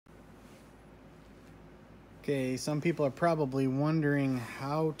Okay, some people are probably wondering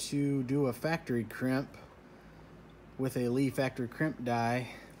how to do a factory crimp with a Lee factory crimp die.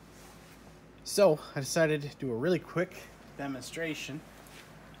 So I decided to do a really quick demonstration.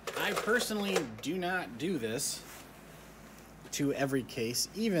 I personally do not do this to every case,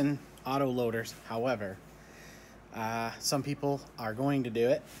 even auto loaders. However, some people are going to do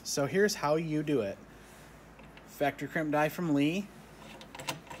it. So here's how you do it. Factory crimp die from Lee.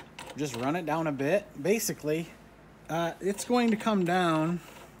 Just run it down a bit. Basically, it's going to come down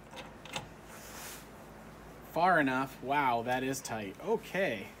far enough. Wow, that is tight.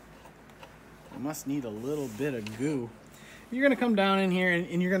 Okay. I must need a little bit of goo. You're going to come down in here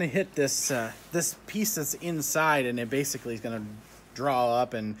and you're going to hit this this piece that's inside, and it basically is going to draw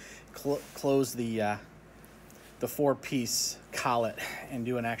up and close the 4-piece collet and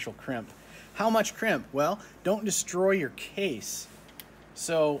do an actual crimp. How much crimp? Well, don't destroy your case.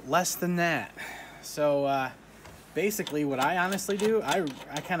 So less than that. So basically what I honestly do, I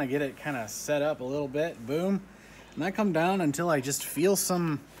kind of get it kind of set up a little bit, boom, and I come down until I just feel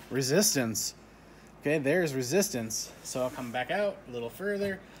some resistance. Okay, there's resistance. So I'll come back out a little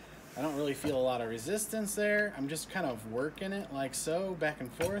further. I don't really feel a lot of resistance there. I'm just kind of working it like so, back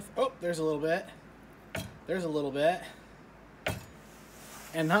and forth. Oh, there's a little bit. There's a little bit.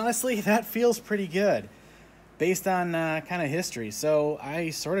 And honestly, that feels pretty good based on kind of history. So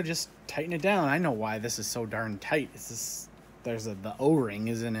I sort of just tighten it down. I know why this is so darn tight. There's the O-ring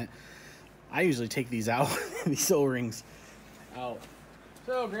is in it. I usually take these out, these O-rings out.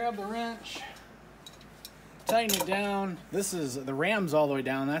 So grab the wrench, tighten it down. This is, the ram's all the way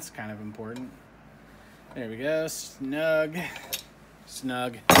down. That's kind of important. There we go. Snug.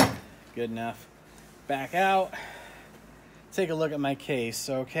 Snug. Good enough. Back out. Take a look at my case,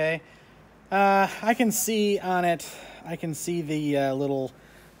 okay? I can see on it, I can see the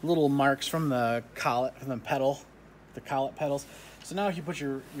little marks from the collet, from the pedal, the collet pedals. So now if you put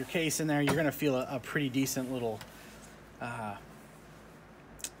your case in there, you're gonna feel a pretty decent little,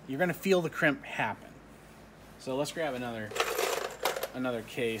 you're gonna feel the crimp happen. So let's grab another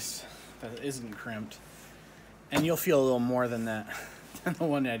case that isn't crimped, and you'll feel a little more than that. Than the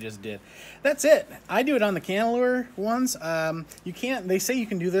one I just did. That's it. I do it on the cantilever ones. You can't, they say you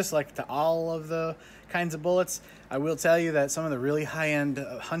can do this like to all of the kinds of bullets. I will tell you that some of the really high-end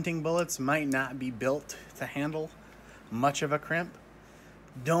hunting bullets might not be built to handle much of a crimp.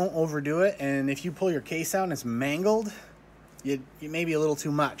 Don't overdo it, and if you pull your case out and it's mangled, you may be a little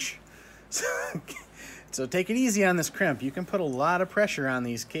too much. So take it easy on this crimp. You can put a lot of pressure on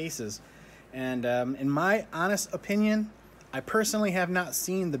these cases, and in my honest opinion, I personally have not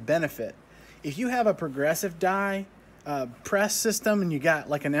seen the benefit. If you have a progressive die press system and you got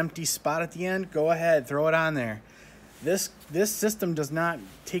like an empty spot at the end, go ahead, throw it on there. This system does not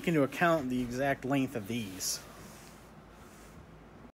take into account the exact length of these.